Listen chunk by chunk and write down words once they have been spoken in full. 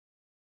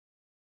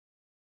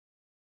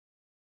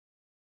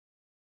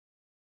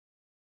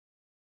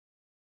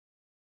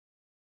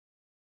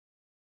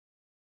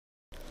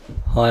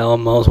Hi,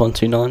 I'm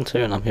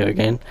Miles1292 and I'm here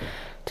again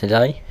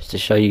today to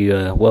show you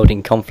a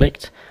welding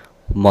conflict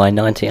with my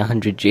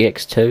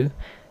 9800Gx2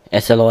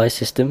 Sli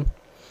system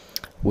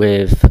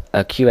with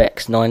a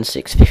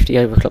QX9650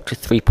 overclocked to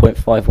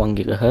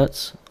 3.51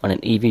 GHz on an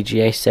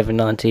EVGA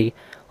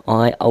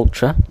 790i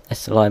Ultra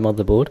Sli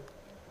motherboard.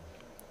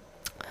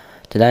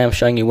 Today I'm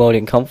showing you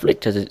welding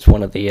conflict as it's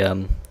one of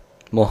the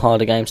more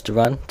harder games to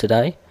run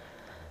today,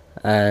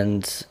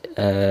 and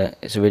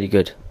it's a really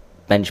good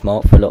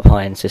benchmark for a lot of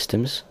high-end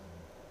systems.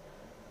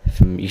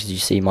 From you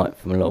see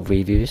from a lot of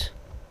reviews.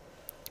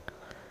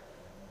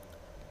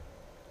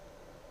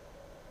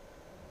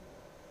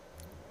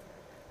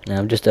 Now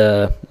I'm just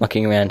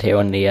mucking around here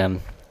on the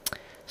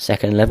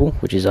second level,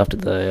 which is after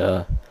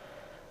the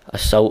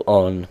assault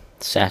on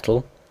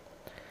Seattle.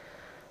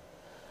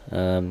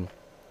 I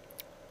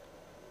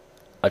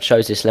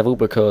chose this level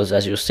because,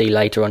 as you'll see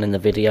later on in the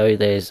video,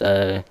 there's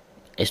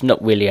it's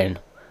not really a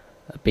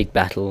big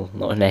battle,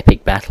 not an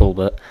epic battle,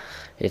 but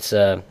it's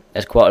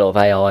there's quite a lot of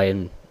AI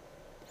and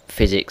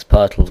physics,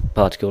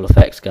 particle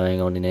effects going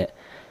on in it,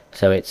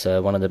 so it's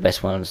one of the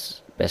best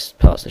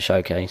parts to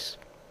showcase.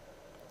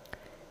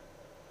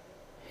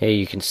 Here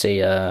you can see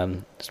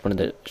it's one of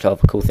the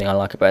other cool thing I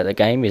like about the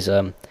game is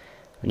when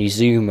you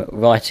zoom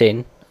right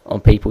in on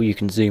people, you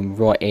can zoom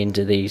right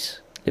into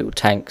these little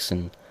tanks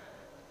and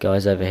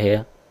guys over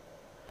here,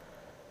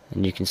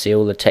 and you can see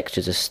all the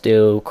textures are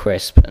still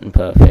crisp and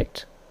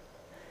perfect,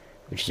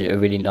 which is a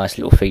really nice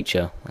little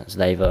feature, as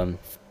they've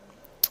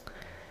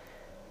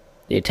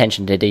the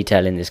attention to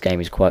detail in this game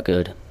is quite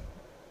good.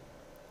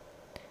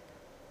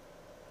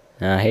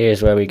 Now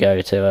here's where we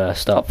go to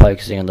start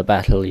focusing on the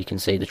battle. You can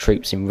see the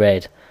troops in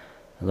red,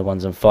 and the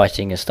ones I'm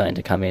fighting are starting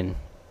to come in.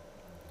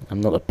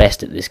 I'm not the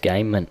best at this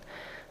game and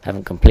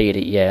haven't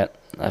completed it yet.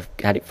 I've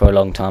had it for a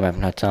long time, I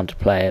haven't had time to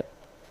play it.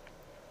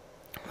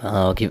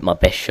 I'll give it my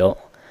best shot.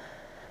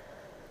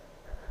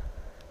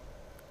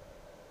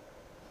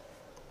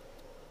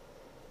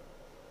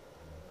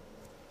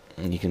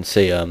 And you can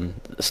see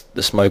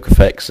the smoke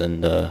effects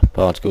and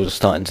particles are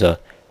starting to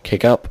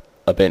kick up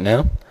a bit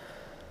now.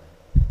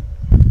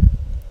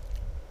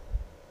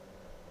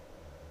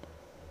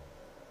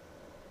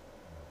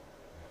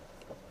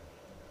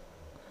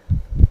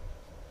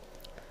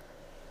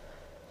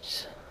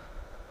 So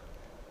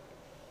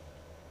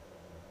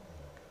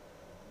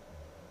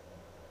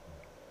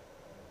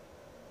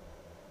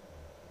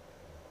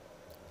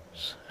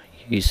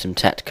use some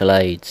tactical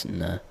aids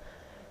and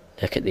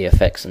look at the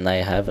effects and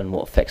they have, and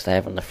what effects they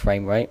have on the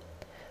frame rate.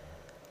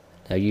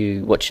 Now,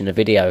 you watching the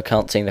video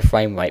can't see the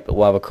frame rate, but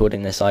while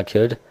recording this I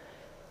could.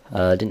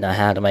 Didn't know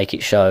how to make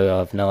it show, I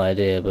have no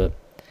idea, but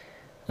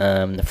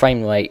the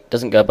frame rate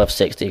doesn't go above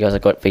 60 because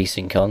I've got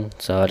VSync on,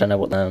 so I don't know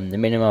what the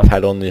minimum I've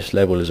had on this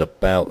level is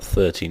about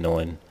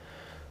 39.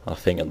 I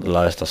think at the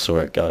lowest I saw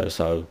it go,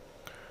 so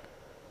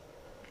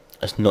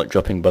it's not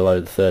dropping below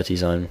the 30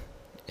 zone.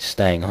 It's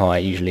staying high,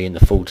 usually in the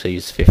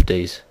 40s,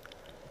 50s.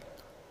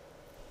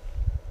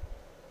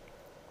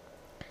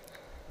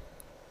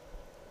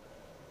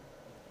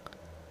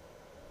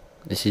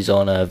 This is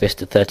on a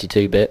Vista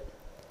 32-bit,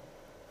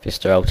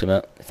 Vista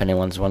Ultimate, if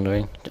anyone's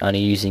wondering. Only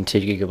using 2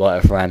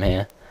 GB of RAM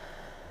here.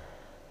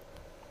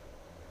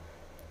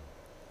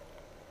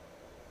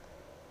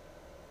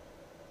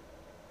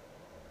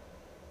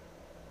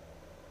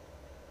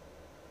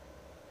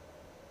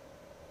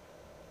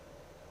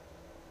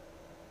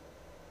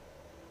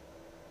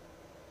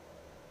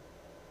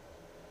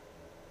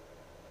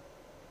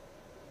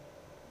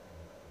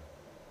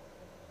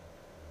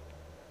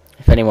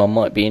 If anyone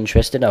might be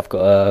interested, I've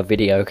got a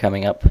video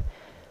coming up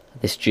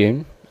this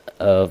June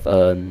of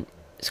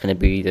it's going to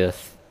be a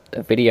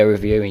video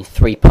review in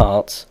 3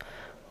 parts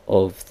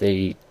of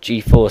the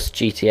GeForce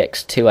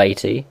GTX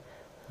 280.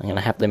 I'm going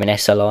to have them in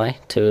SLI,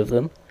 2 of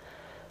them.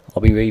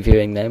 I'll be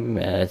reviewing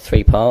them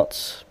 3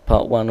 parts.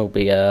 Part 1 will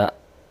be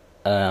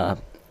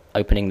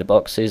opening the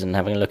boxes and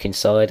having a look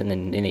inside and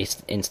then in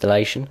its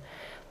installation.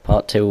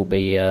 Part 2 will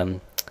be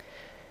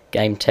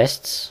game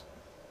tests.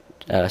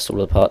 So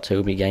all of part 2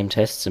 will be game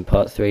tests, and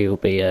part 3 will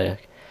be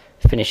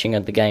finishing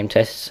of the game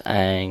tests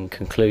and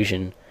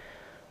conclusion,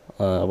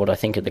 what I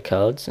think of the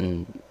cards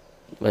and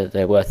whether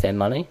they're worth their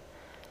money.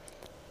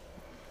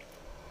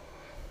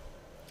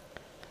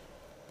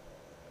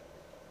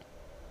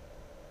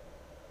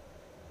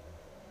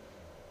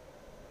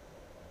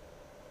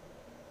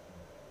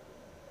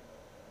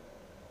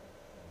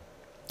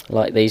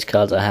 Like these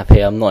cards I have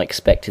here, I'm not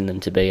expecting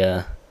them to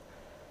be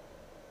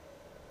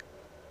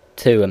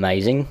too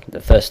amazing, the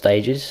first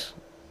stages.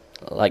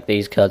 Like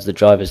these cards, the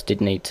drivers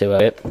did need to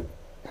I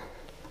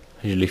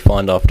usually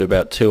find after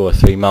about 2 or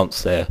 3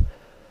 months they're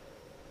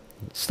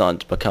starting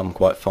to become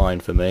quite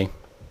fine for me.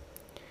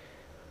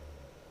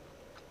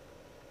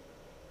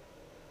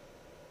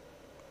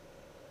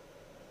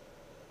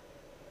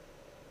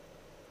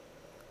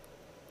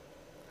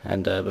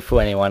 And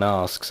before anyone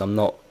asks, I'm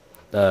not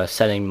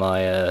selling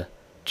my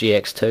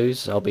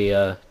GX2s. I'll be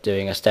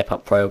doing a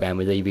step-up program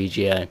with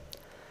EVGA.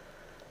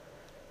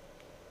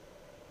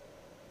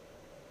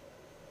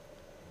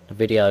 The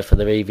video for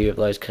the review of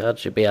those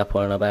cards should be up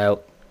on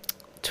about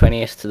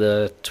 20th to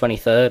the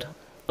 23rd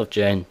of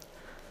June.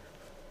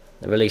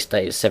 The release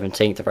date is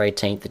 17th or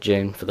 18th of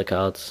June for the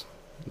cards.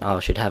 I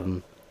should have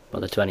them by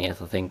the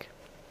 20th, I think.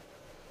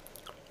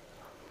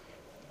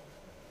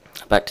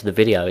 Back to the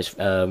video, it's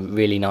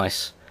really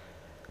nice.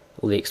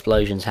 All the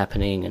explosions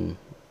happening and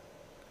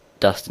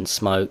dust and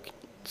smoke.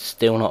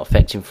 Still not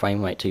affecting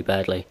frame rate too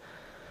badly.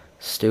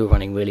 Still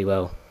running really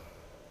well.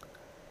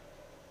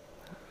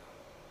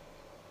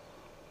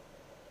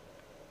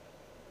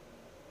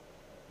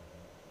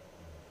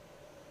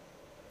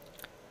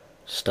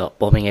 Start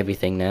bombing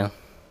everything now.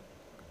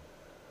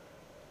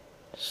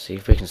 See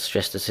if we can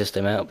stress the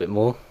system out a bit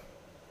more.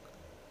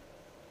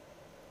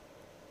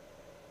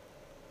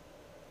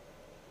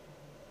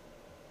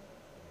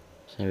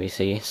 So we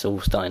see it's all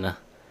starting to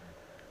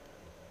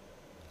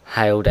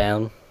hail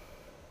down,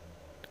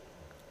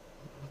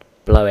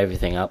 blow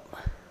everything up.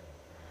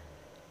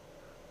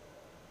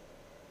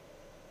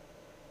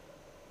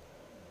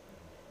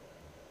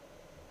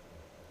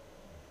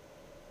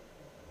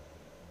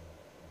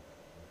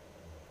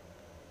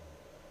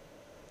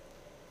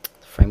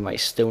 The frame rate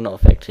is still not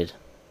affected.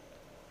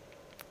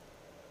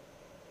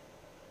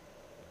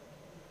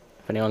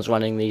 If anyone's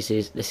running these,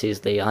 this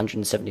is the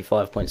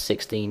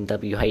 175.16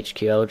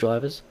 WHQL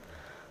drivers.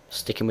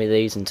 Sticking with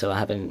these until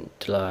I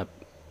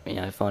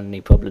find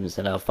any problems,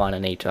 then I'll find a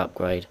need to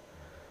upgrade.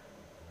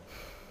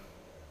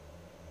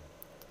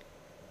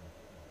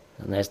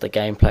 And there's the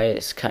gameplay.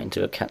 It's cut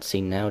into a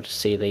cutscene now to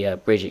see the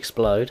bridge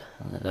explode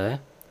there.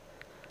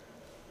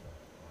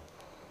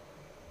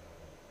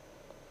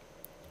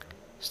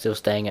 Still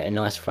staying at a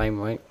nice frame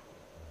rate.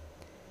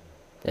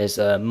 There's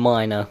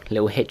minor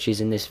little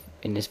hitches in this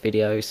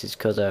video. This is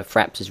because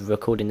FRAPS is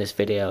recording this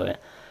video at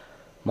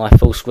my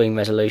full screen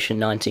resolution,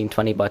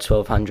 1920 by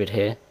 1200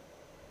 here.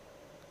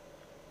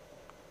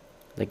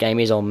 The game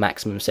is on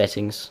maximum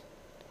settings.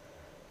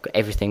 Got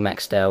everything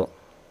maxed out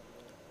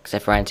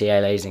except for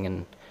anti-aliasing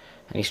and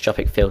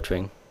anisotropic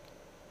filtering.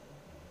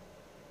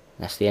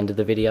 That's the end of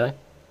the video.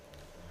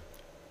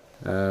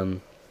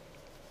 Remember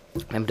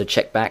to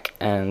check back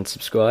and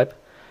subscribe.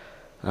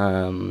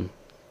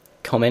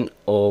 Comment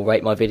or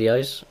rate my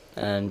videos,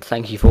 and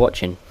thank you for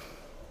watching.